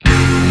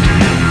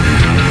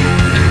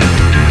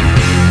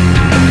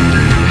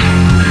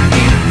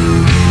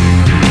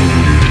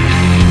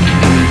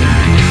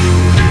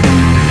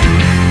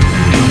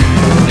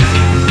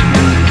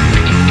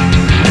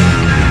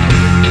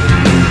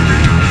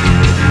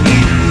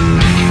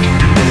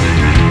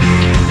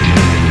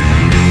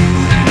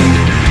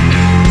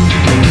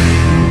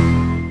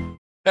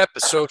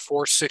episode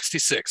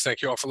 466.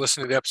 Thank you all for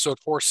listening to episode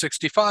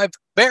 465,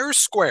 Bears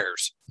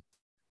Squares.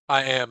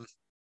 I am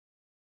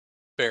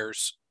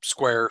Bears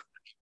Square,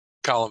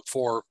 column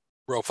 4,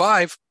 row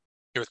 5,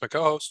 here with my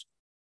co-host.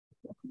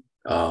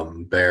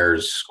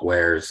 Bears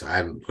Squares. I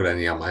haven't put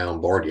any on my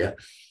own board yet.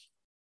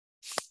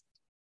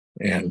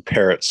 And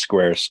Parrot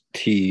Squares,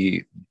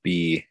 TBD.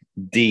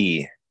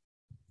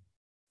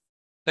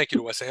 Thank you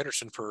to Wes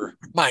Anderson for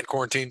Mind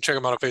Quarantine. Check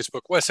him out on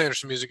Facebook. Wes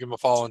Anderson Music. Give him a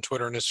follow on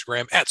Twitter and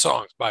Instagram at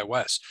Songs by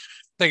Wes.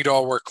 Thank you to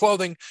All Work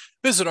Clothing.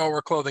 Visit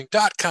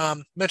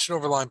allworkclothing.com. Mention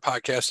Overline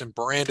Podcast, and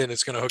Brandon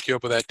is going to hook you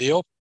up with that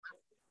deal.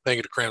 Thank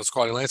you to Crandall's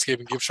Quality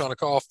Landscaping. Give Sean a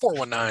call,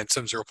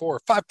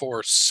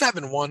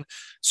 419-704-5471.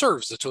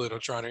 Serves the Toledo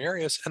surrounding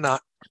areas and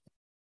not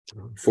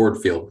Ford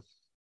Field,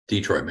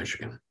 Detroit,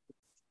 Michigan.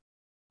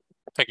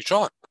 Thank you,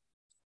 Sean.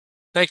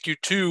 Thank you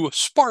to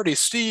Sparty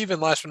Steve,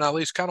 and last but not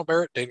least, Connell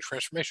Barrett,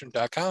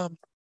 datingtransformation.com.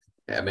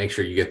 Yeah, make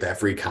sure you get that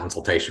free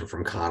consultation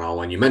from Connell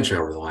when you mention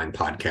Over the Line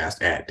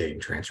Podcast at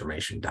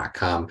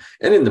datingtransformation.com.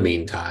 And in the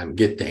meantime,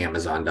 get to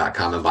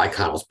amazon.com and buy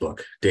Connell's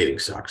book, Dating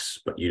Sucks,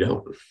 But You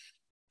Don't.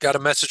 Got a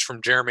message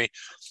from Jeremy.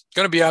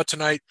 Going to be out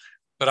tonight,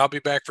 but I'll be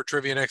back for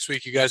trivia next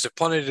week. You guys have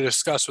plenty to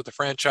discuss with the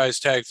franchise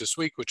tags this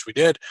week, which we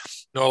did.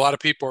 I know a lot of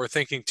people are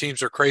thinking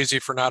teams are crazy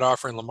for not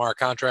offering Lamar a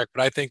contract,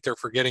 but I think they're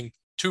forgetting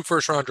 2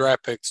 first-round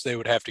draft picks they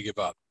would have to give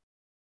up.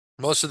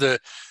 Most of the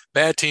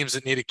bad teams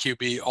that need a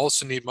QB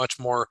also need much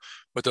more,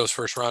 but those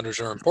first-rounders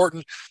are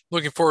important.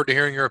 Looking forward to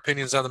hearing your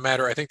opinions on the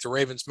matter. I think the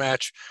Ravens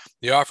match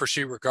the offer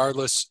sheet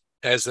regardless,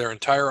 as their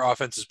entire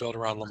offense is built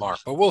around Lamar.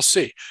 But we'll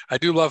see. I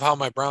do love how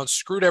my Browns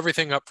screwed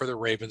everything up for the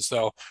Ravens,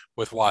 though,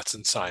 with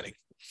Watson signing.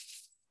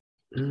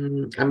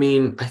 I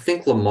mean, I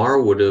think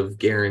Lamar would have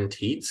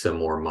guaranteed some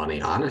more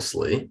money,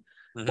 honestly.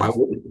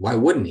 Mm-hmm. Why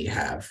wouldn't he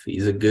have?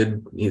 He's a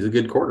good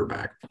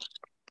quarterback.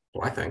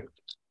 Well, I think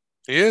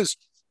he is.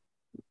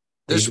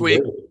 This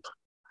week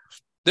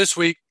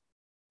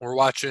we're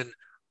watching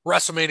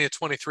WrestleMania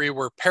 23,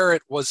 where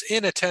Parrot was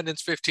in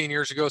attendance 15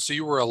 years ago. So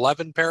you were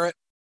 11, Parrot?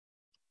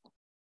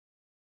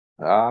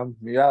 Yeah,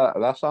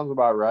 that sounds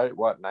about right.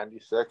 What,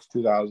 96,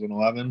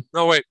 2011?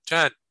 No, wait,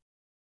 10. It's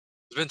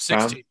been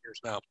 16 years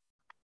now.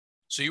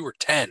 So you were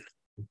 10.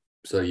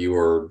 So you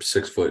were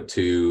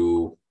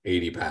 6'2",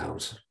 80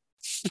 pounds.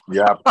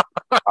 Yeah,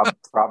 I'm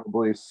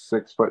probably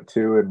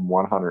 6'2" and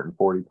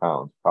 140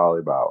 pounds, probably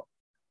about.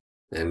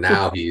 And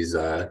now he's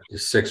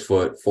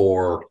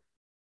 6'4",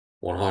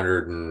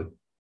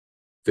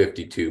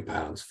 152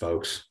 pounds,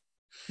 folks.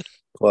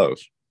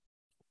 Close.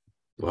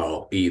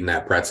 Well, eating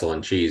that pretzel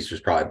and cheese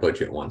just probably put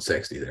you at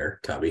 160 there,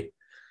 Tubby.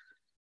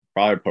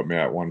 Probably put me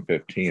at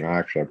 115.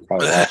 Actually,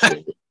 probably. Yeah,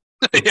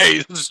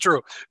 this is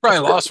true. Probably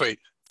lost weight,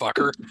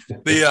 fucker.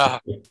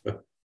 But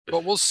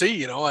we'll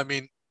see. I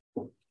mean,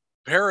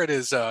 Parrot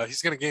is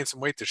he's going to gain some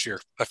weight this year.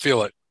 I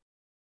feel it.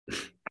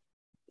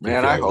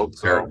 Man, I hope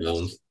so.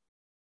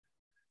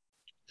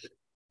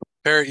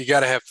 Parrot, you got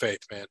to have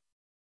faith, man.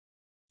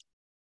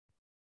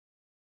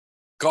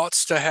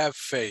 Gots to have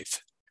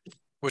faith,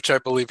 which I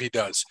believe he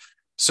does.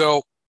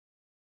 So,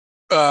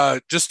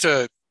 just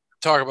to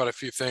talk about a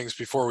few things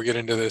before we get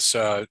into this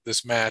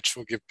match,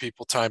 we'll give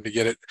people time to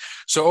get it.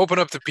 So, open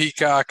up the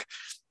Peacock,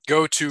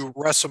 go to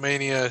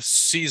WrestleMania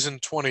Season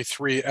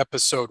 23,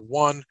 Episode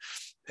 1,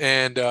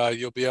 and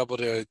you'll be able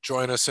to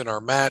join us in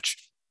our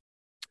match.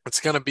 It's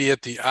going to be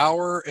at the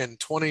hour and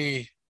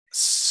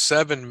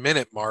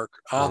 27-minute mark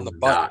on the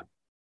button.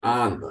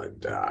 On the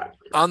dot.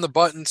 On the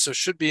button, so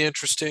should be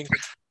interesting.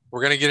 We're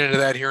going to get into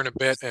that here in a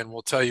bit, and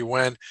we'll tell you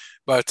when.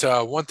 But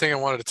one thing I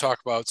wanted to talk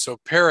about. So,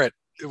 Parrot,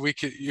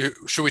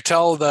 should we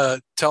tell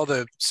the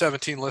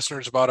 17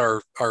 listeners about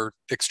our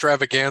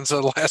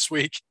extravaganza last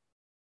week?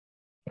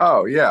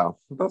 Oh yeah,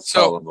 let's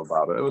tell them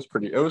about it. It was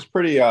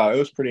pretty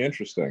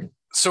interesting.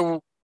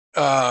 So,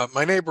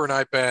 my neighbor and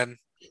I, Ben,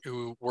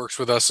 who works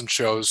with us in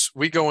shows,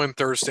 we go in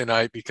Thursday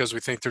night because we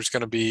think there's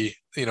going to be,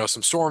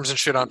 some storms and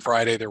shit on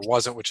Friday. There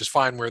wasn't, which is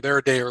fine. We're there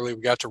a day early.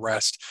 We got to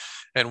rest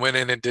and went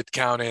in and did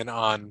count in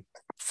on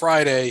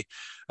Friday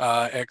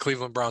at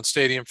Cleveland Brown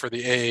Stadium for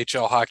the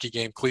AHL hockey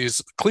game,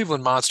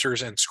 Cleveland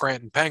Monsters and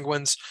Scranton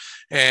Penguins.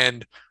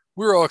 And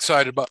we were all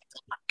excited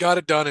got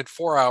it done in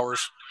 4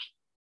 hours.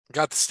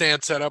 Got the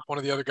stand set up. One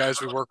of the other guys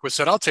we work with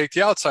said, "I'll take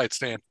the outside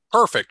stand."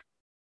 Perfect.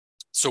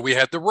 So we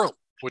had the room,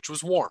 which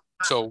was warm.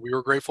 So we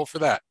were grateful for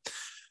that.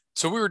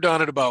 So we were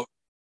done at about,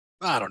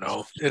 I don't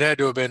know, it had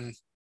to have been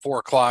 4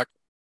 o'clock,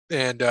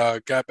 and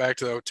got back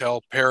to the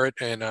hotel. Parrot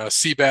and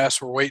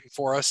Seabass were waiting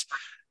for us.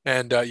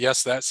 And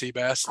yes, that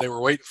Seabass, they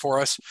were waiting for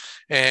us.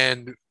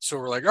 And so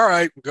we're like, all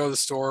right, we'll go to the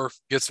store,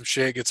 get some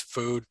shit, get some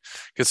food,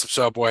 get some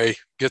Subway,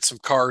 get some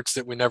cards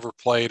that we never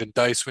played and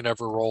dice we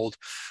never rolled.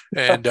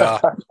 And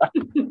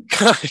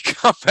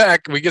come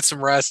back, we get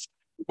some rest,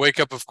 wake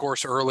up, of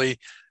course, early.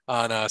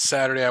 On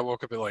Saturday, I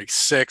woke up at like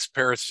 6.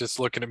 Parrot's just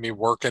looking at me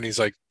working. He's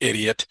like,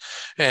 idiot.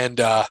 And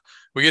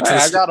we get to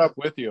I got up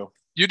with you.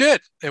 You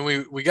did. And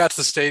we got to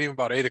the stadium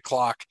about 8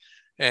 o'clock,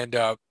 and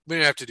we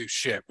didn't have to do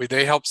shit.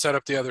 They helped set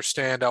up the other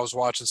stand. I was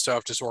watching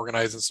stuff, just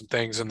organizing some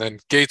things, and then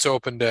gates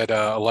opened at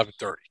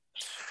 11:30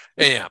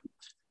 a.m.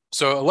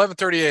 So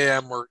 11:30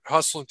 a.m. We're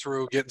hustling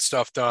through, getting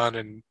stuff done,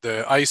 and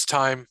the ice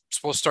time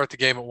supposed to start the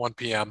game at 1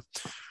 p.m.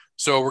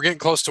 So we're getting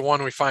close to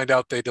 1. We find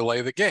out they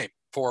delay the game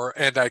for,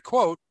 and I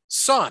quote,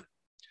 sun.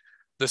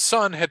 The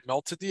sun had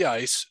melted the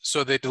ice,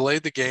 so they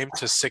delayed the game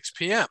to 6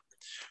 p.m.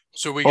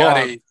 So we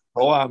got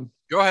Hold on.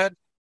 Go ahead.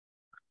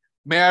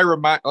 May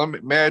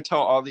I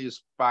tell all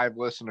these 5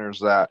 listeners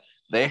that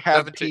they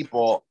had 17.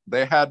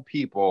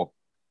 people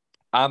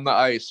on the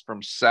ice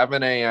from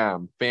 7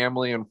 a.m.,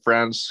 family and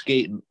friends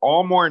skating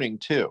all morning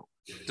too.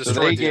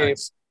 Destroyed the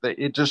ice.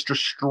 It just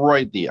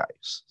destroyed the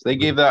ice. They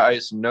gave that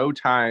ice no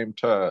time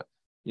to,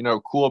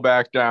 cool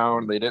back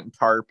down. They didn't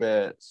tarp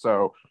it.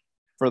 So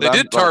they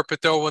did tarp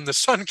it though when the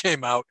sun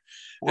came out.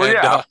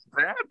 Well,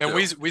 and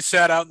we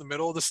sat out in the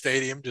middle of the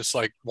stadium just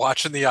like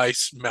watching the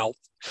ice melt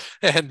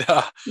and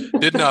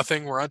did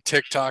nothing. We're on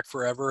TikTok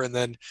forever. And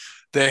then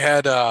they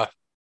had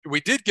we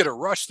did get a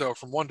rush though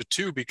from 1 to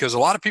 2 because a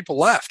lot of people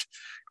left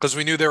because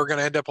we knew they were going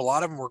to end up, a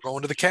lot of them were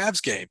going to the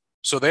Cavs game.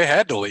 So they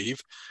had to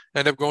leave,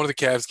 end up going to the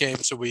Cavs game.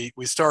 So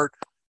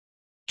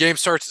game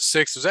starts at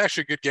 6. It was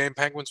actually a good game.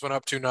 Penguins went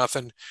up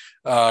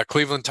 2-0.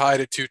 Cleveland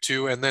tied at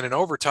 2-2. And then in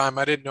overtime,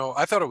 I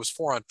thought it was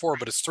 4-on-4,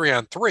 but it's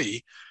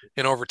 3-on-3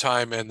 in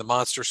overtime. And the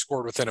Monsters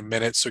scored within a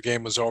minute. So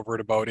game was over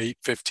at about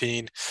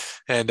 8:15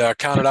 and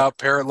counted out.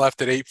 Parrot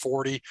left at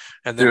 8:40.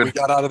 And then we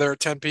got out of there at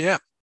 10 p.m.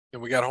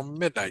 and we got home at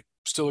midnight.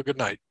 Still a good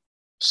night.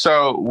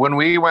 So when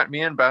we went,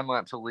 me and Ben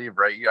went to leave,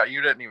 right? Yeah,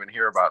 you didn't even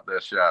hear about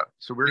this yet.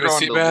 So we're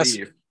going to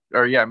leave.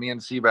 Or yeah, me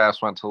and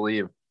Seabass went to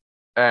leave.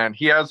 And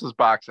he has his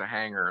box of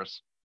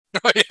hangers.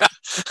 Oh,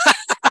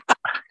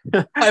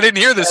 yeah. I didn't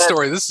hear this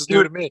story. This is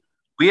new to me.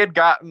 We had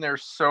gotten there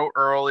so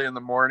early in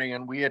the morning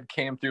and we had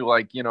came through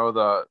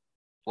the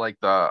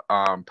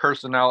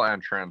personnel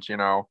entrance,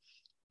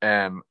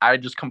 and I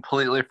just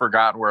completely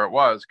forgot where it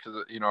was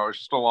because, it was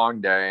just a long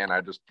day. And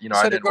I just,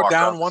 I didn't go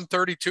down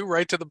 132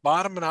 right to the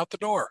bottom and out the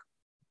door.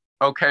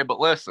 Okay.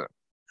 But listen,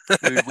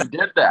 we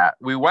did that.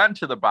 We went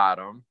to the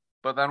bottom,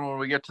 but then when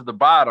we get to the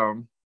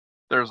bottom,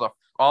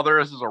 all there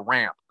is a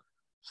ramp.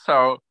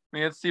 So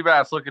me and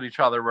Seabass look at each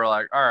other. We're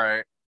like, all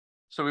right.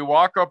 So we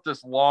walk up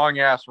this long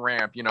ass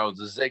ramp,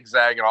 the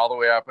zigzagging all the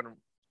way up and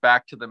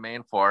back to the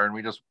main floor. And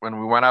when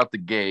we went out the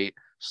gate,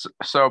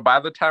 so by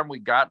the time we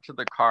got to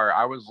the car,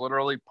 I was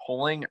literally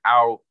pulling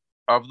out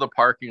of the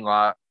parking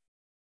lot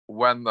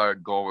when the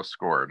goal was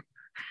scored.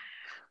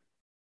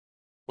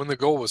 When the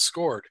goal was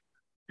scored?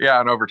 Yeah,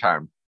 in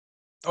overtime.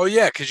 Oh,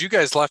 yeah, because you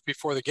guys left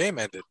before the game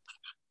ended.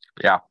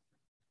 Yeah.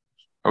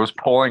 I was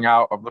pulling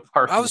out of the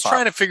parking lot. I was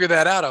trying to figure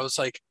that out. I was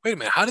like, wait a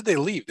minute, how did they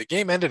leave? The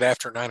game ended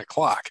after 9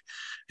 o'clock,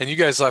 and you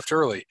guys left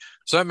early.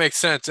 So that makes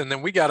sense. And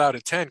then we got out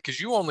at 10 because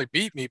you only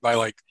beat me by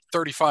like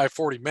 35,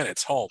 40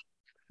 minutes home.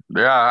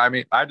 Yeah, I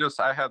mean, I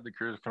had the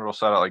cruise control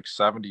set at like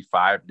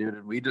 75, dude.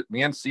 And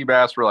me and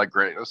Seabass were like,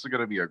 great, this is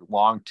going to be a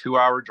long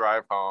 2-hour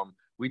drive home.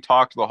 We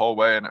talked the whole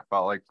way and it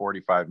felt like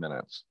 45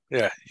 minutes.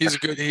 Yeah, he's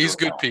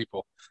good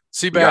people.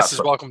 Seabass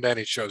is welcome to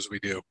any shows we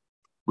do.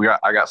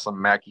 I got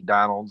some Mackie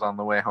Donalds on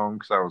the way home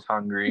because I was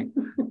hungry.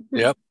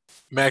 Yep.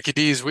 Mackie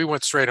D's, we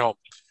went straight home.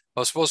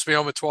 I was supposed to be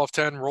home at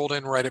 12:10, rolled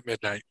in right at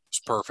midnight. It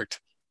was perfect.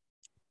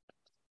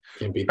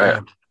 Can't beat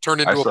that.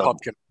 Turned into a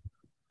pumpkin.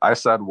 I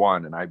said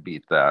 1 and I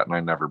beat that, and I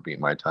never beat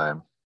my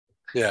time.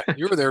 Yeah,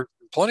 you were there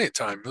plenty of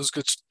time. It was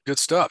good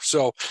stuff.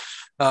 So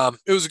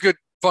it was a good,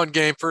 fun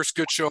game. First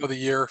good show of the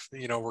year.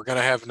 We're going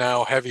to have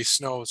now heavy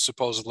snow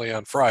supposedly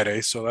on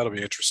Friday, so that'll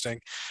be interesting.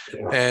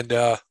 Yeah.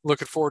 And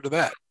looking forward to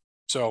that.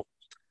 So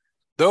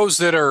those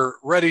that are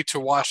ready to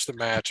watch the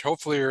match,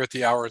 hopefully you're at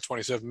the hour and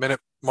 27-minute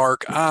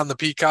mark on the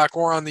Peacock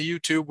or on the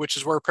YouTube, which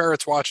is where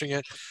Parrot's watching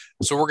it.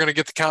 So we're going to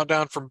get the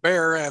countdown from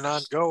Bear, and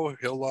on go,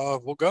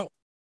 we'll go.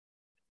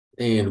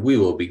 And we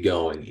will be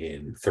going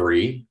in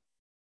 3,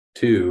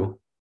 2,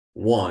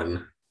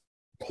 1,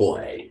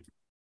 play.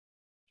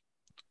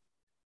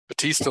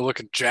 Batista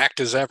looking jacked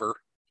as ever.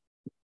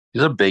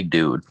 He's a big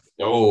dude.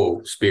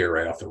 Oh, spear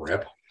right off the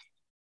rip.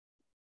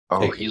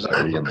 Oh, he's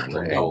already in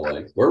the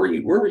leg. Where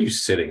were you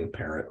sitting,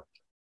 Parrot?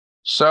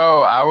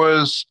 So I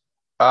was,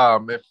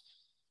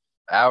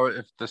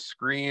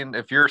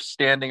 if you're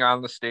standing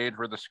on the stage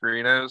where the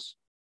screen is,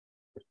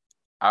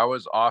 I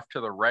was off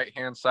to the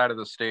right-hand side of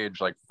the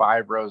stage, like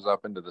 5 rows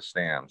up into the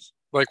stands.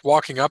 Like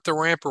walking up the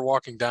ramp or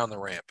walking down the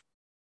ramp?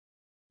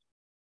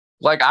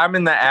 Like I'm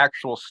in the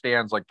actual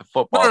stands, like the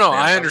football. No,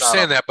 I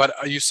understand that, but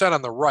you said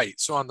on the right.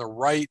 So on the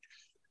right.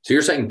 So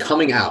you're saying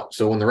coming out.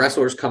 So when the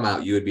wrestlers come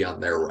out, you would be on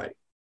their right.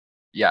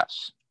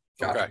 Yes.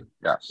 Gotcha. Okay.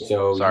 Yes.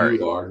 So sorry.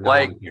 You are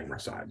not on the camera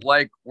side.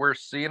 Like where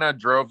Cena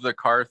drove the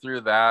car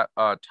through that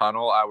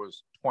tunnel, I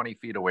was 20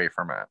 feet away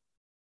from it.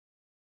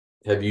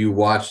 Have you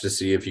watched to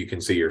see if you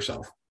can see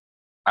yourself?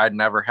 I'd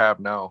never have,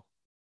 no.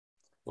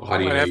 Well, how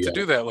do you have to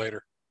do that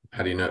later?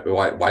 How do you know?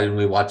 Why didn't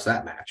we watch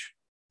that match?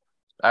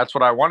 That's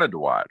what I wanted to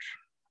watch.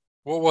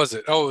 What was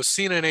it? Oh, it was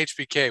Cena and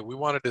HBK. We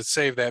wanted to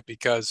save that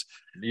because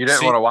you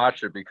didn't want to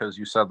watch it because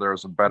you said there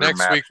was a better match.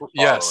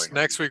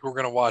 Next week we're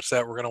going to watch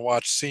that. We're going to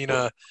watch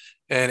Cena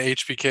and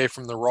HBK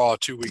from the Raw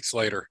 2 weeks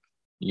later.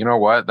 You know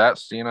what? That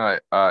Cena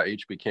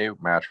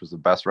HBK match was the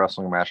best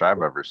wrestling match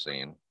I've ever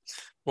seen.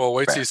 Well,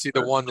 wait till you see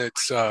the one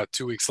that's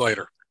 2 weeks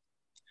later.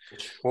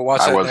 We'll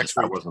watch that next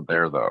I week. wasn't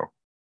there though.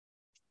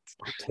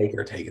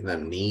 Taker taking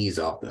them knees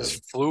off the.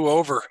 Just flew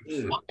over.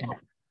 Dude,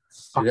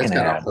 that's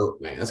gotta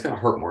hurt, man. That's gotta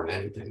hurt more than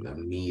anything.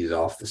 Them knees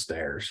off the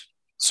stairs.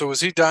 So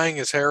was he dyeing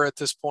his hair at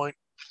this point?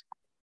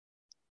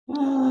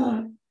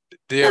 Uh,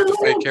 Did he have the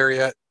fake hair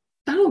yet?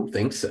 I don't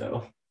think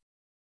so.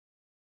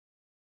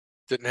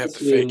 Didn't have the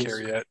fake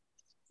hair yet.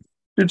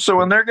 Dude, so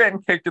when they're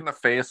getting kicked in the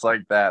face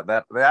like that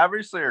they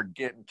obviously are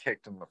getting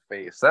kicked in the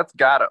face. That's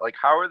gotta, like,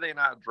 how are they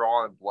not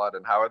drawing blood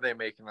and how are they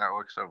making that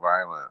look so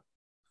violent?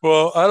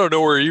 Well, I don't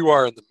know where you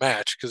are in the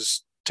match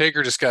because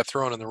Taker just got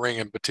thrown in the ring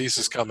and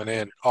Batista's coming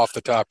in off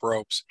the top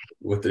ropes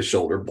with the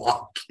shoulder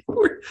block.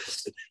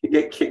 You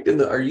get kicked in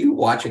the. Are you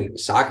watching a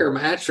soccer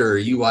match or are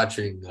you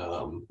watching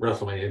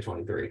WrestleMania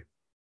 23?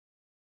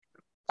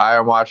 I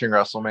am watching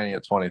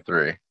WrestleMania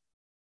 23.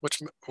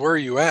 Where are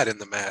you at in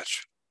the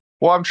match?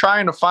 Well, I'm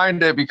trying to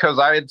find it because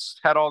I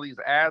had all these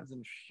ads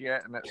and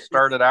shit, and it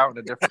started out in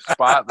a different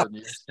spot than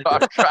you. So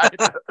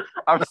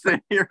I'm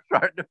sitting here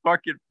trying to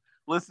fucking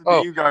listen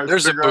to you guys.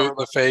 There's a boot in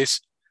the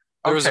face.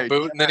 There was a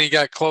boot, yeah. and then he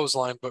got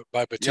clotheslined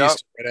by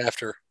Batista right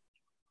after.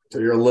 So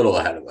you're a little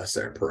ahead of us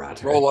there,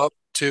 Parrot. Roll up,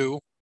 two.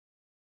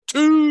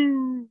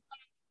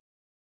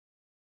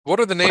 What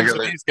are the names of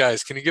these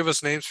guys? Can you give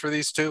us names for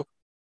these two?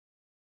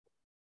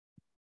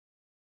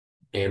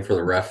 And for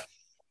the ref?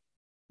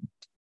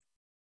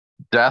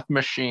 Death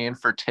Machine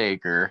for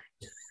Taker.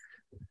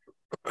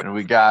 And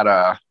we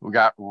got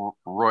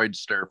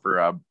Roydster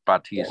for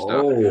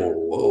Batista.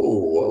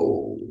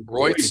 Whoa.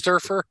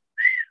 Roydster?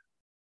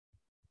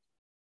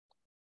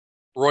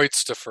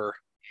 Roydster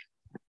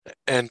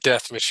and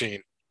Death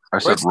Machine. I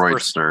said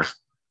Roydster.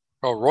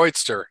 Oh,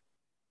 Roydster.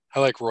 I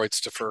like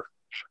Roydster.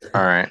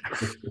 All right.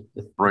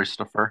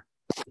 Roydster.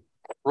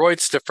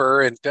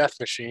 Roydster and Death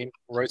Machine.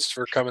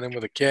 Roydster coming in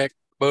with a kick.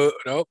 But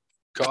nope,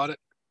 caught it.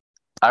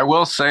 I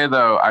will say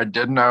though, I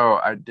did know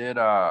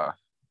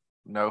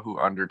who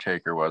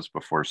Undertaker was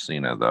before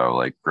Cena though.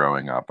 Like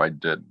growing up, I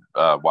did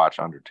watch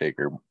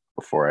Undertaker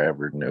before I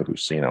ever knew who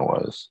Cena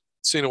was.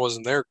 Cena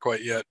wasn't there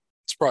quite yet.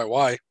 That's probably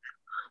why.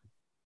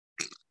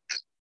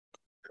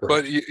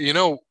 But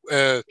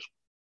as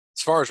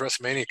far as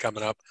WrestleMania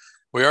coming up,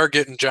 we are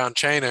getting John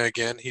Cena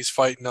again. He's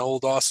fighting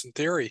old Austin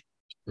Theory.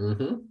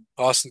 Mm-hmm.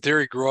 Austin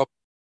Theory grew up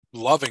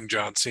loving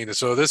John Cena,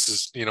 so this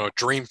is a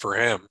dream for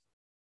him.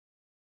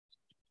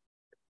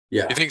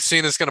 Yeah. You think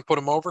Cena's going to put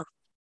him over?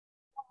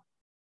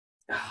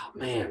 Oh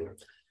man,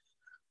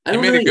 he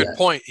made a good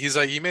point. He's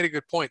like, you made a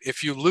good point.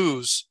 If you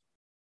lose,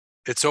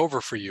 it's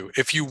over for you.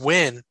 If you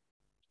win,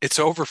 it's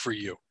over for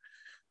you.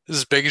 This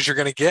is as big as you're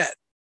going to get.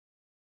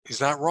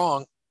 He's not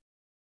wrong.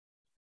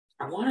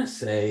 I want to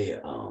say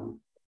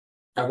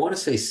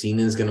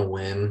Cena's going to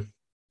win,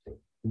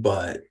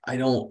 but I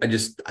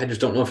just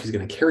don't know if he's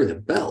going to carry the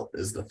belt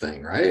is the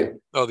thing, right?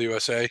 Oh, the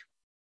USA.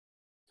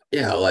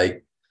 Yeah,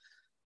 like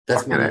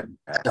that's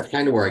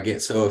kind of where I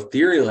get. So if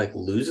Theory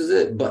loses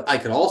it, but I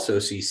could also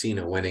see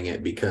Cena winning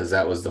it because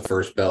that was the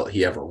first belt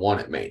he ever won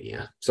at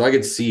Mania. So I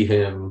could see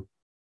him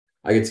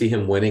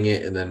winning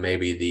it, and then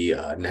maybe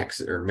the next,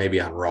 or maybe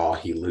on Raw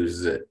he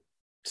loses it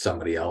to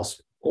somebody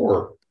else,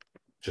 or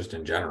just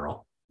in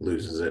general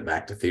loses it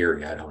back to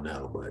Theory. I don't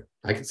know, but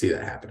I can see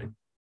that happening.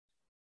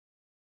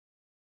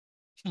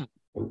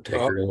 Take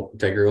her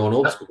going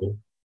old school.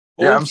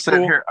 Yeah, I'm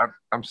sitting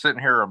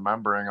here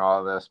remembering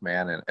all this,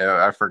 man, and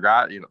I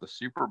forgot. The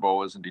Super Bowl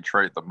was in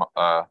Detroit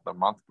the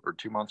month or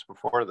 2 months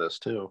before this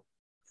too,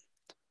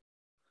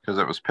 because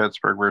it was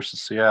Pittsburgh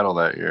versus Seattle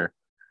that year.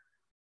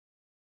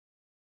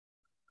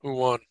 Who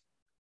won?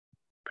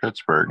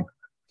 Pittsburgh.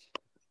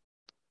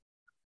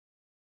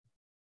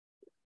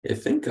 I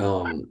think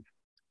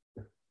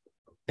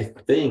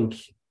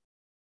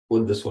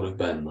would this would have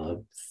been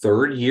the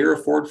third year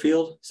of Ford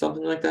Field,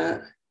 something like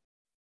that. I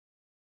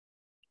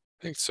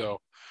think so.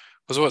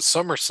 Was what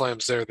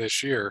SummerSlam's there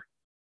this year.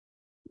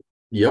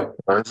 Yep.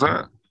 Is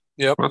that?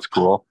 Yep. That's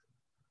cool.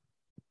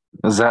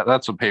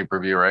 That's a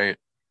pay-per-view, right?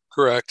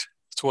 Correct.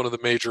 It's one of the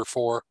major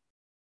four.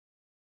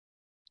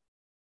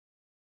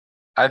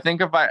 I think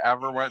if I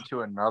ever went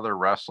to another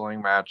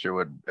wrestling match, it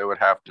would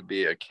have to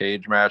be a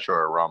cage match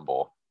or a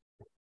Rumble.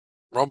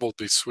 Rumble would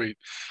be sweet.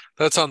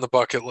 That's on the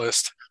bucket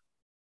list.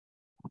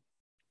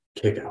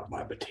 Kick out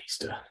by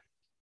Batista.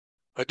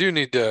 I do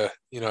need to,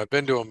 I've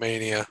been to a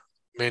Mania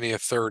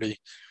 30.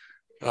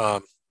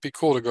 Be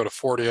cool to go to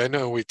 40. I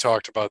know we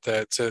talked about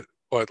that. It's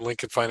at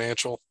Lincoln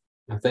Financial?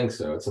 I think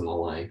so. It's in the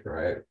link,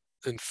 right?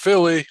 In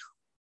Philly.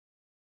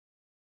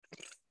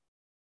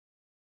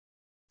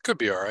 Could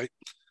be all right.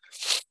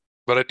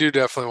 But I do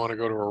definitely want to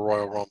go to a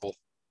Royal Rumble.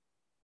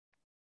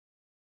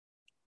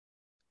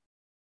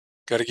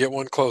 Got to get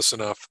one close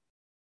enough.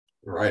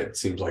 Right. It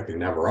seems like they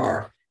never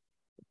are.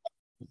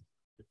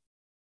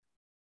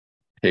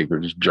 Taker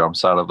just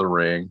jumps out of the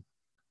ring.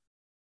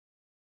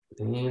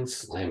 And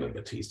slamming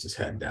Batista's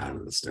head down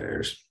to the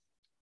stairs.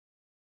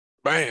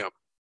 Bam.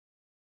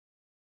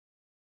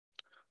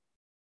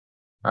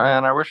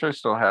 And I wish I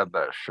still had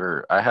that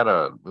shirt.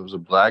 It was a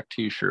black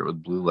T-shirt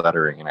with blue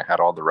lettering, and it had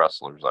all the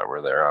wrestlers that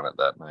were there on it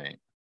that night.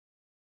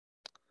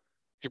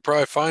 You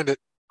probably find it.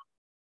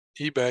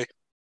 eBay.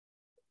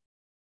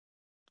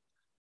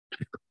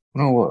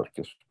 Oh look,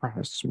 it's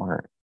probably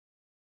smart.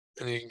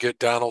 And you can get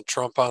Donald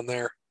Trump on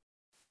there.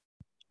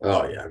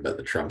 Oh yeah, I bet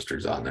the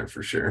Trumpster's on there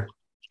for sure.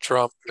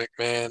 Trump,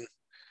 McMahon.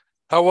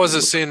 How was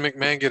it seeing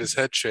McMahon get his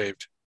head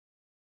shaved?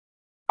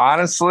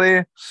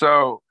 Honestly,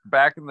 so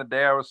back in the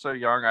day, I was so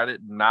young, I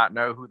did not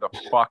know who the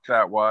fuck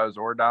that was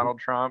or Donald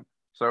Trump.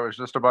 So it was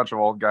just a bunch of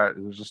old guys.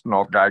 It was just an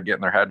old guy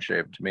getting their head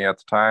shaved to me at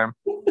the time.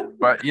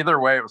 But either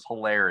way, it was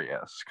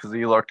hilarious because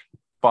he looked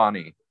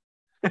funny.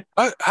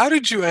 How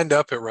did you end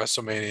up at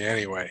WrestleMania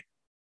anyway?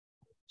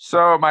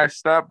 So my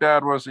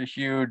stepdad was a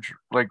huge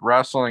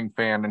wrestling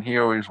fan, and he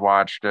always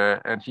watched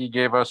it. And he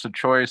gave us a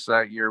choice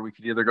that year. We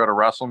could either go to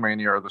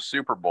WrestleMania or the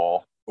Super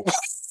Bowl.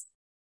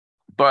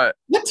 But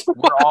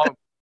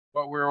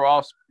we were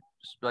all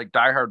like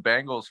diehard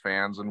Bengals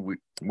fans, and we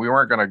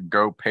weren't gonna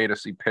go pay to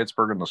see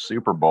Pittsburgh in the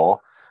Super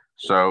Bowl,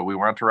 so we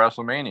went to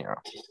WrestleMania.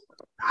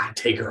 God,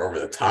 Taker over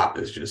the top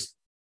is just,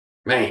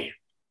 man,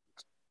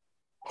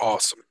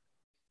 Awesome.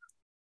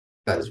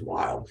 that is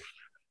wild.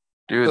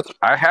 Dude,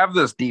 I have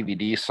this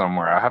DVD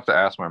somewhere. I have to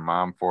ask my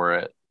mom for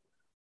it.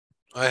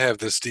 I have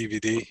this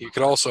DVD. You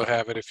could also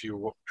have it if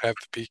you have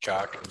the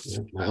Peacock.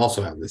 I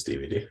also have this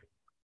DVD.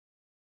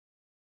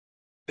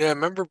 Yeah,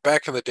 remember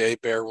back in the day,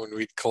 Bear, when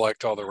we'd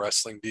collect all the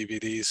wrestling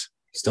DVDs?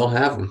 Still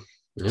have them.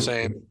 Yep.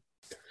 Same.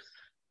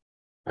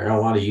 I got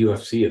a lot of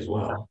UFC as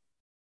well.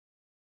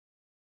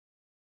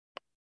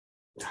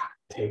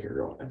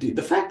 Taker, dude,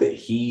 the fact that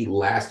he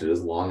lasted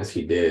as long as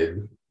he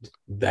did,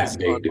 that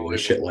big doing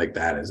shit like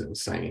that is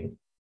insane.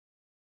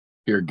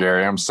 Here,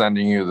 Gary, I'm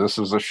sending you. This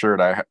is a shirt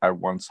I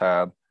once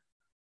had.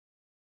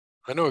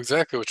 I know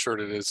exactly what shirt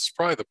it is. It's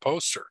probably the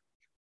poster.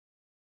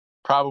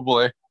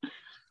 Probably.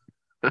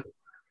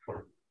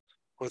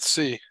 Let's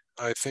see.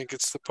 I think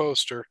it's the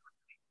poster.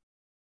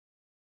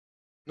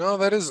 No,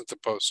 that isn't the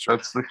poster.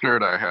 That's the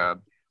shirt I had.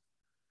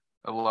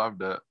 I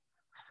loved it.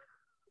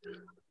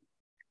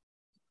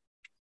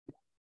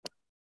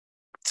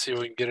 Let's see if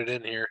we can get it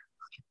in here.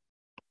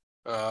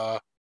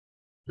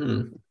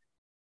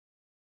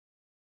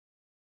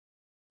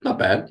 Not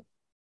bad.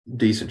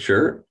 Decent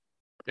shirt.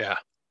 Yeah.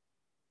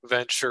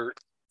 Event shirt.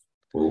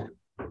 Ooh.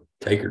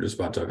 Taker just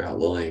about took out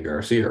Lillian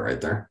Garcia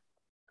right there.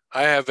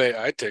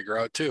 I'd take her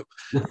out too.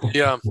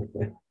 Yeah.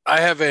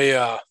 I have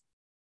a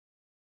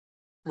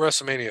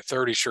WrestleMania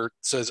 30 shirt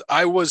that says,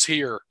 I was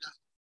here.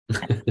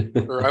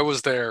 Or I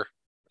was there.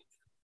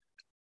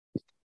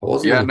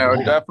 Yeah, no,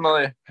 it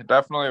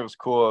definitely was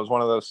cool. It was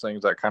one of those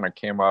things that kind of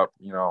came up,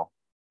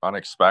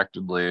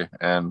 unexpectedly,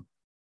 and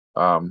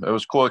it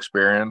was a cool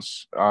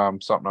experience.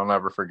 Something I'll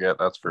never forget,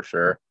 that's for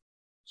sure.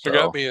 So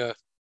got me a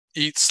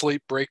Eat,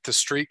 Sleep, Break the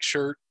Streak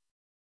shirt.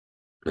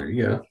 There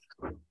you go.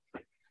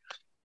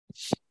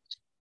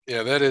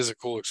 Yeah, that is a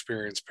cool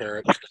experience,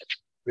 Parrot.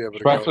 Be able to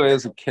especially go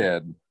as a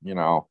kid,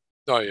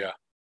 Oh yeah.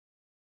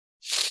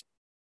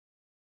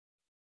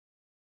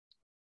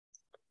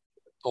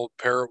 Old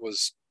Parrot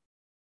was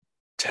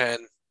 10.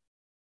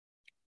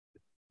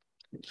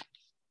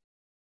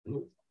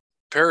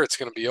 Parrot's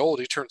going to be old.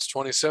 He turns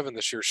 27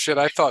 this year. Shit,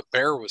 I thought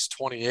Bear was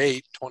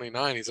 28,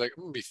 29. He's like,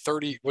 I'm going to be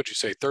 30. What'd you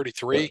say,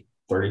 33?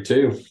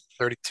 32.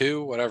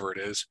 32, whatever it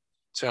is.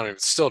 So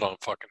still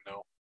don't fucking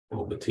know.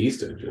 Oh,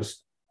 Batista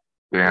just.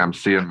 Damn,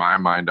 see, in my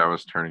mind, I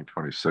was turning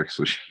 26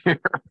 this year.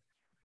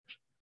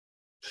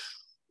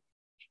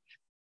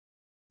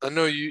 I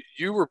know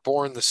you were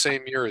born the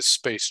same year as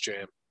Space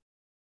Jam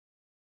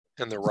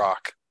and The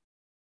Rock.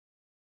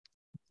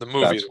 The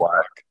movie.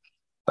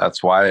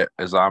 That's why it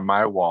is on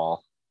my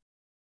wall.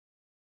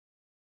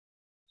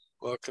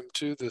 Welcome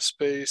to the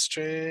Space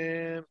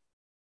Jam.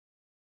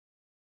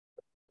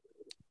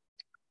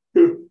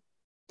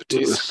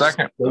 The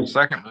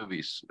second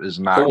movie is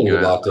not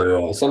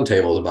good. Some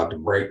table is about to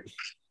break.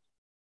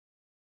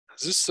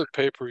 Is this the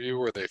pay-per-view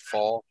where they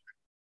fall?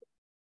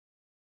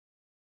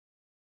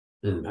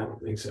 I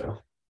don't think so.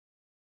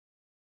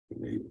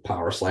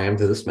 Power slam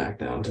to the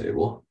SmackDown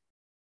table.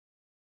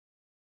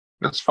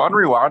 It's fun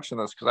rewatching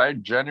this because I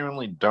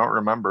genuinely don't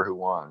remember who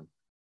won.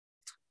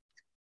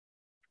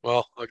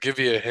 Well, I'll give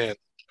you a hint.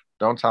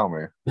 Don't tell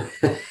me.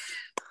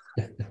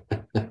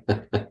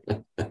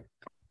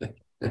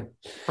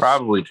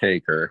 Probably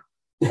Taker.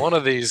 One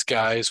of these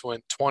guys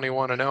went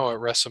 21-0 at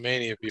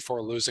WrestleMania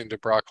before losing to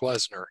Brock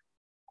Lesnar.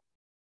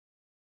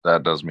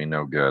 That does me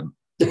no good.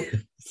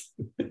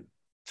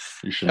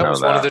 You should know that. That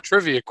was one of the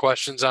trivia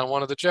questions on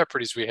one of the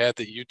Jeopardies we had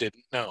that you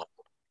didn't know.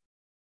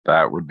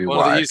 That would be one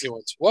of the easy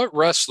ones. What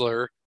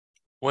wrestler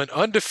went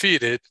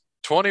undefeated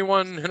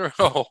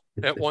 21-0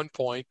 at one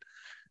point,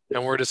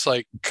 and we're just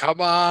like, come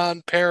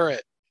on,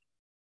 Parrot.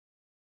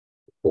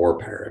 Or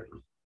Parrot.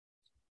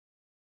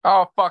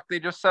 Oh, fuck. They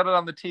just said it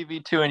on the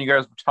TV, too, and you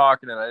guys were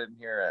talking, and I didn't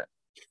hear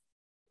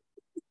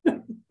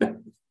it.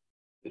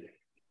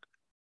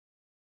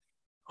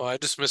 Oh, I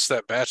just missed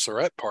that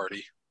bachelorette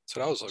party. That's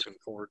what I was looking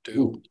forward to.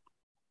 Ooh.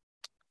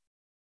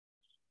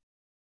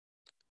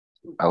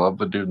 I love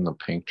the dude in the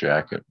pink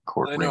jacket.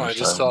 I know. I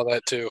just saw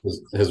that too.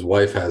 His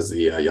wife has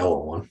the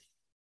yellow one.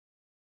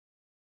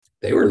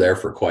 They were there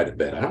for quite a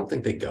bit. I don't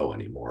think they go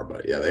anymore,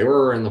 but yeah, they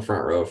were in the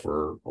front row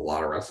for a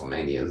lot of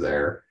WrestleManias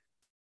there.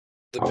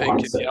 The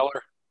pink and yellow.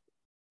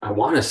 I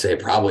want to say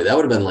probably that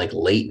would have been like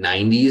late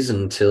 90s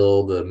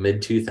until the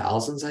mid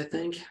 2000s, I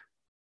think.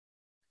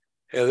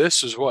 Yeah,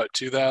 this was what,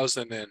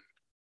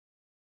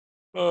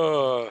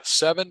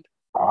 2007?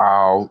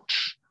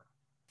 Ouch.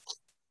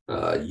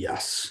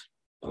 Yes.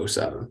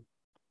 07.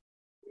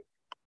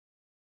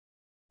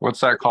 What's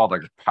that called?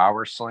 Like a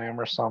power slam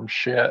or some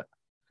shit?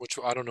 Which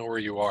I don't know where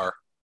you are.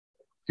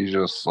 He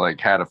just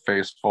like had a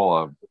face full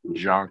of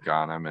junk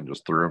on him and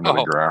just threw him to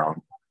the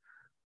ground.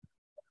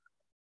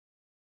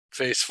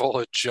 Face full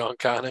of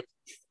junk on him.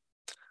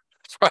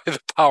 Probably the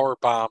power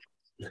bomb.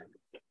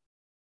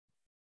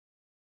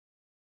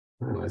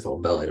 Nice little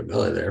belly to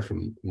belly there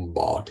from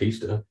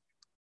Bautista.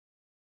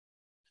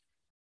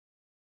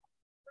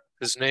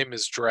 His name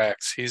is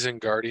Drax. He's in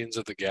Guardians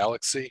of the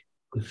Galaxy.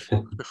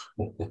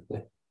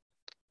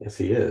 Yes,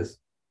 he is.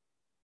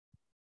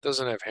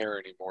 Doesn't have hair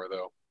anymore,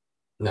 though.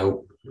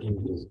 Nope.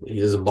 He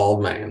is a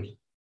bald man.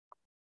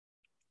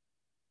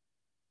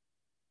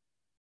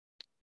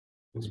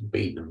 He's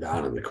beating him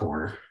down in the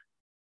corner.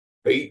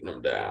 Beating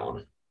him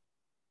down.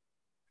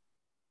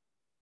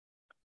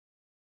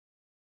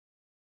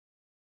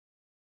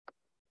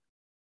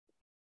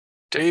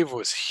 Dave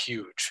was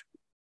huge.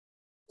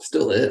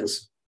 Still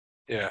is.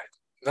 Yeah.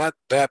 Not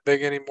that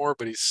big anymore,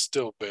 but he's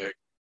still big.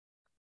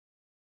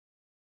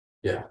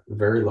 Yeah,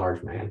 very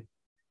large man.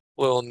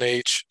 Little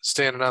Nate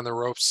standing on the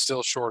ropes,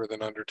 still shorter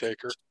than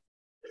Undertaker.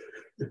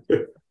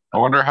 I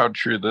wonder how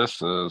true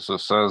this is. It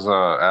says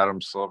Adam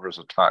Silver is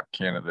a top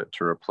candidate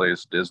to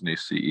replace Disney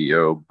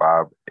CEO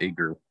Bob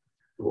Iger.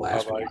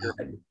 Bob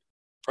Iger.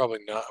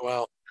 Probably not.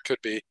 Well,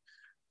 could be.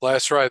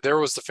 Last ride, there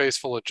was the face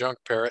full of junk,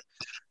 Parrot.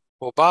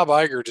 Well, Bob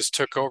Iger just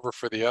took over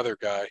for the other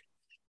guy.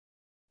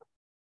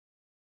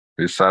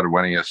 He said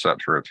when he is set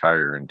to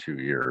retire in 2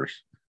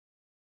 years.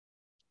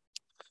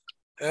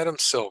 Adam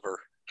Silver,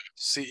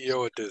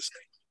 CEO of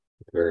Disney.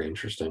 Very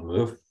interesting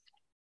move.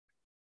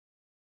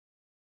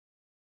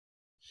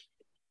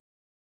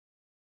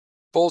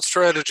 Bold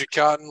strategy,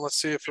 Cotton. Let's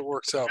see if it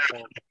works out for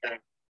him.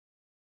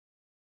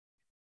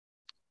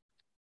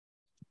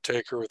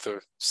 Taker with a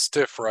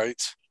stiff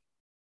right.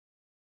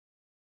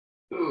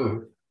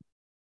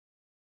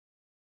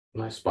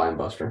 Nice spine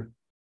buster.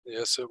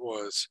 Yes, it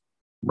was.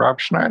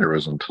 Rob Schneider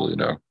was in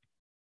Toledo.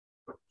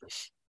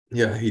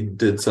 Yeah, he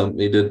did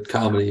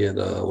comedy at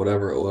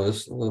whatever it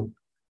was.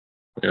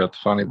 Yeah, it's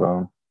Funny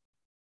Bone.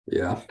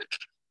 Yeah.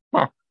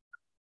 Huh.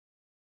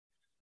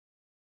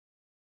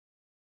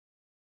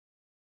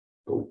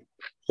 Oh,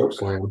 choke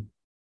slam.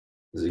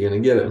 Is he gonna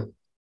get him?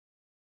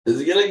 Is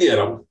he gonna get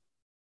him?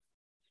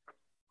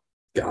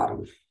 Got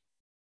him.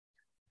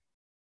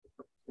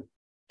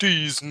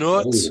 These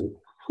nuts.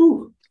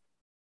 Whew.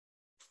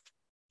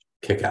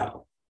 Kick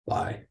out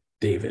by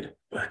David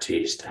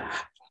Batista.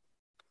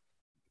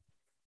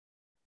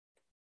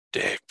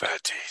 Dave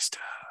Batista.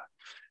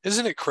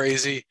 Isn't it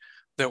crazy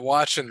that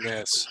watching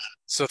this?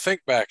 So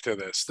think back to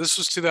this. This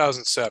was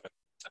 2007.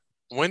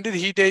 When did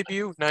he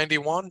debut?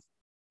 91?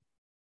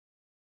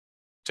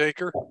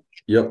 Taker?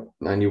 Yep,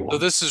 91. So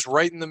this is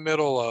right in the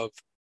middle of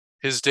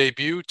his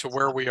debut to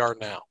where we are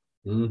now.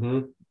 Mm-hmm.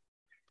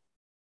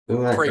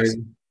 Isn't that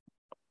crazy?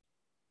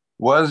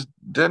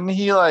 Didn't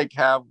he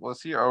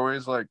was he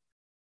always like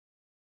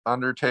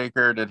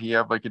Undertaker? Did he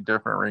have like a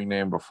different ring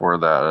name before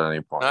that at any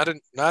point?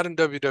 Not in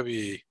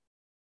WWE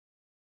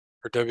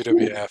or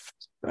WWF.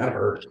 That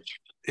hurt.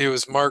 It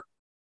was Mean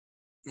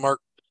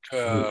Mark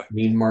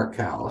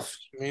Callis.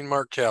 Mean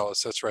Mark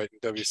Callis, that's right, in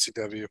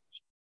WCW.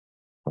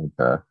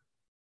 Okay.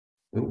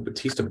 Ooh,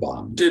 Batista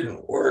bomb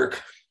didn't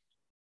work.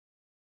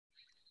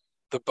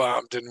 The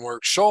bomb didn't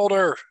work.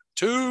 Shoulder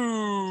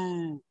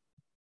 2.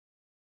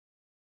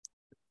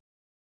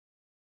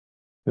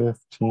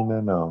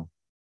 15-0.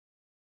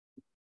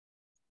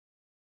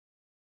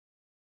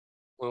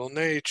 Little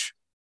Nate.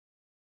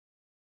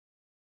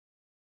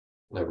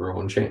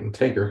 Everyone chanting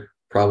Taker.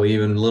 Probably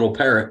even little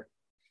Parrot.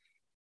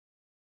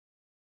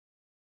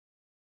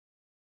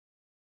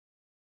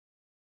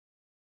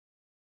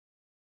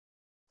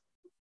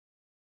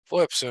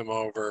 Flips him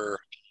over.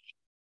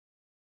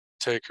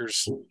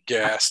 Taker's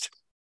gassed.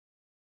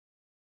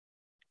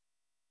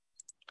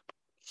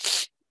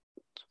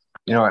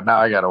 You know what? Now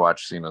I got to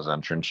watch Cena's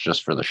entrance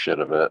just for the shit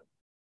of it.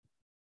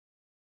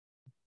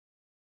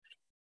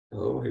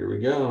 Oh, here we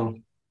go.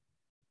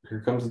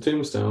 Here comes the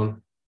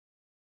tombstone.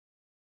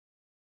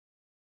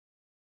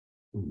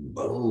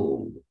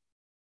 Boom.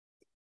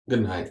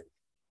 Good night.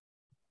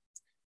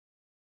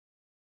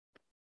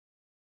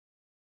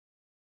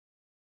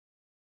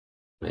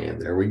 Man,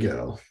 there we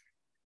go.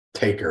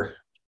 Taker.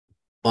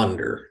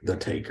 Under the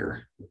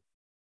Taker.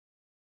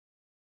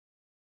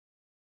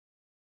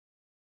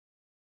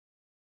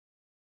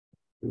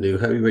 New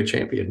heavyweight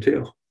champion,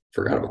 too.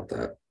 Forgot about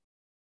that.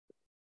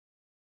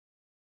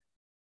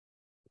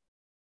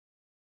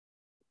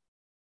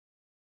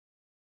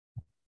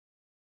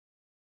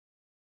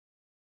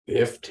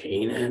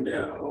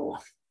 15-0.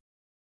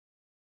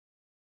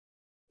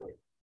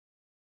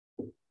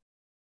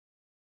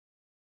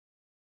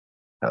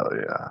 Hell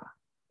yeah.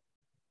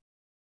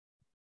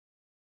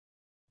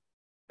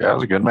 Yeah, it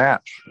was a good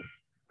match.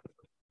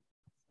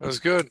 That was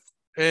good.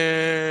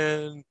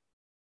 And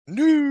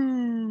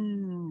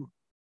new.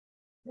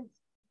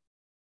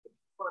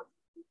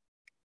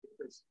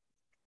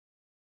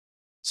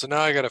 So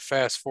now I got to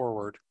fast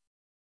forward.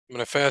 I'm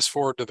going to fast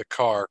forward to the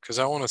car because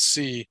I want to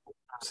see.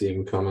 See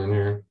him come in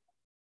here.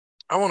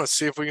 I want to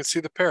see if we can see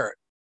the parrot.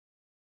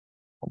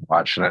 I'm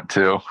watching it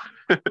too.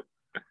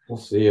 We'll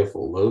see if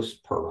Los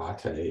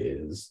Parrot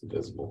is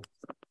visible.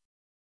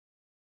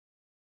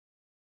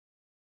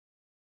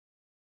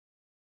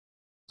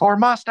 Ford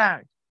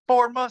Mustang,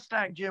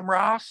 Jim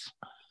Ross.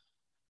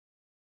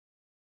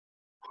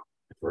 I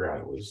forgot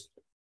it was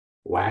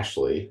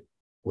Lashley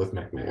with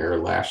McMahon, or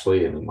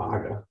Lashley and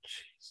Umaga.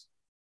 Jeez.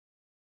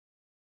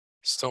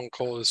 Stone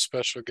Cold is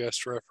special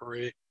guest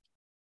referee.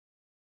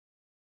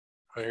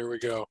 Oh, here we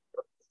go.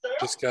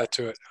 Just got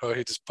to it. Oh,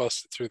 he just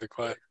busted through the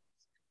glass.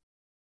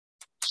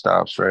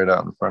 Stops right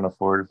out in front of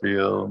Ford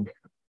Field.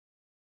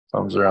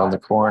 Comes around the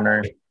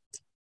corner.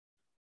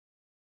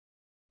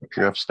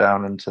 Drifts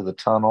down into the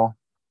tunnel.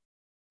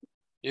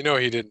 You know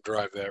he didn't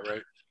drive that,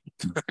 right?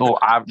 Well,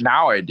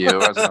 now I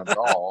do as an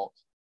adult.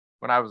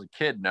 When I was a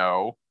kid,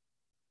 no.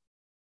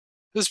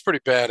 This is pretty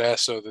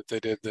badass, though, that they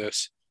did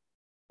this.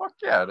 Fuck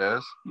yeah, it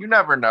is. You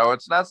never know.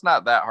 That's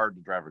not that hard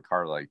to drive a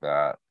car like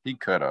that. He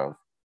could have.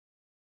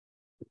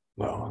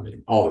 Well, I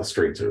mean, all the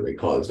streets are they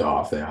closed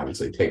off. They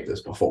obviously taped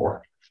this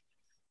before.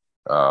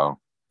 Oh,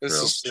 This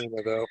true. is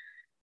Cena, though.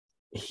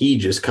 He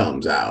just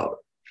comes out.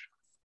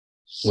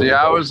 See,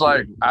 I was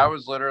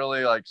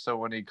literally like, so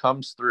when he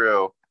comes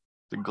through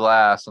the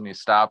glass and he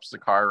stops the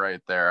car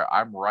right there,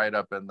 I'm right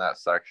up in that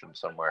section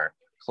somewhere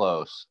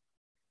close.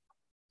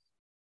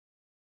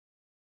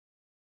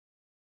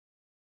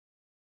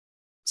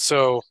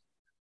 So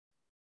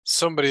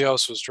somebody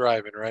else was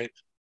driving, right?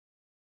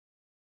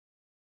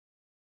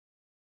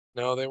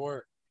 No, they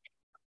weren't.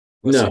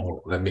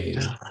 No, I mean,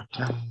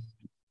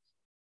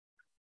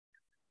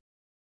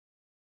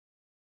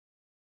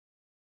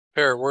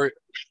 Parrot, where?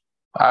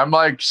 I'm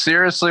like,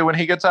 seriously, when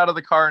he gets out of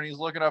the car and he's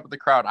looking up at the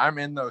crowd, I'm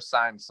in those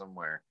signs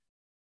somewhere.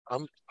 I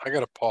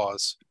gotta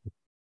pause.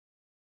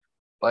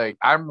 Like,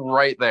 I'm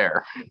right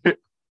there.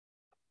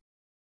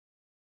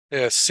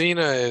 Yeah,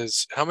 Cena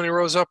is. How many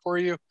rows up were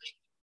you?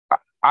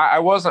 I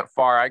wasn't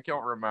far. I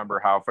don't remember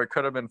how. If it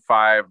could have been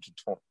 5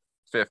 to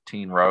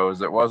 15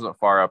 rows, it wasn't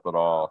far up at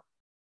all.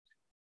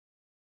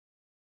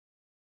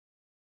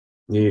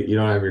 you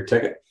don't have your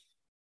ticket?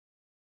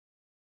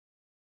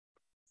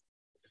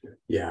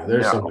 Yeah,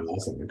 there's someone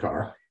else in the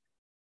car.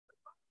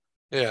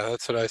 Yeah,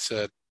 that's what I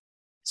said.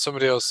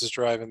 Somebody else is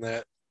driving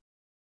that.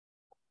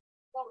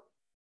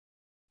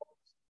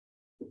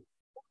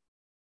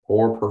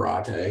 Or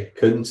Parate.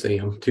 Couldn't see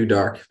him. Too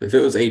dark. If it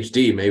was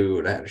HD, maybe we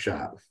would have had a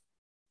shot.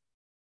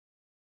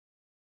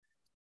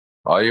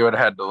 All you would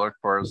have had to look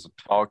for is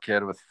a tall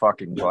kid with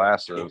fucking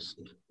glasses.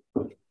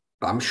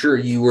 I'm sure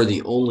you were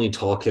the only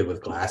tall kid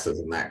with glasses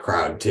in that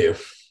crowd, too.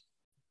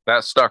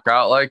 That stuck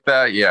out like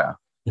that? Yeah.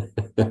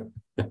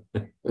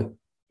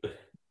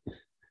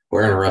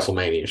 Wearing a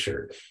WrestleMania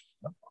shirt.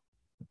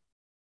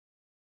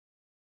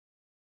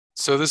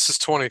 So this is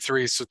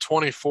 23. So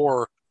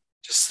 24,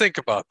 just think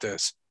about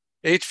this.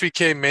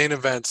 HBK main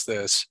events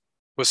this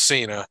with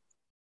Cena.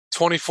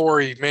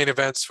 24, he main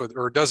events with,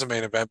 or doesn't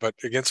main event, but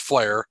against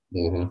Flair.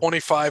 Mm-hmm.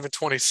 25 and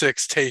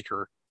 26,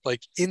 Taker.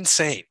 Like,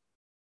 insane.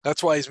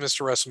 That's why he's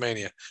Mr.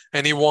 WrestleMania.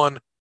 And he won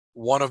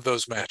one of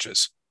those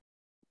matches.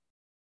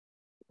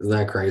 Isn't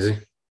that crazy?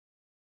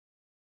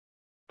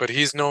 But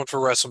he's known for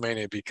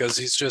WrestleMania because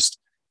he's just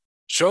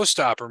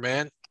showstopper,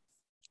 man.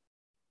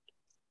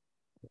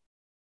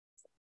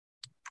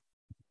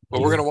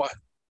 But we're gonna watch.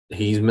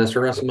 He's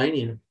Mr.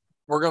 WrestleMania.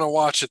 We're gonna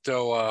watch it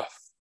though. A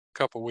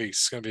couple weeks.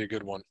 It's gonna be a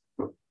good one.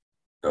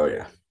 Oh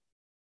yeah.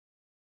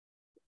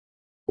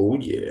 Oh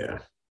yeah.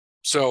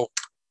 So,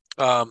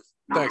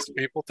 thanks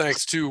people.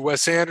 Thanks to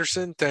Wes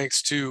Anderson.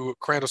 Thanks to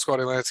Crandall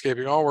Squatty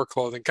Landscaping, All Work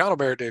Clothing, Conor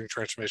Barrett,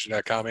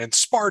 DatingTransformation.com, and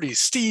Sparty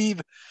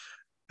Steve.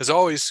 As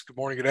always, good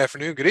morning, good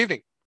afternoon, good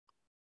evening,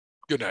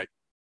 good night.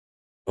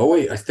 Oh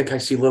wait, I think I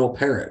see Little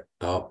Parrot.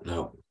 Oh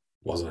no,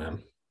 wasn't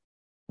him.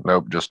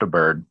 Nope, just a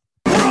bird.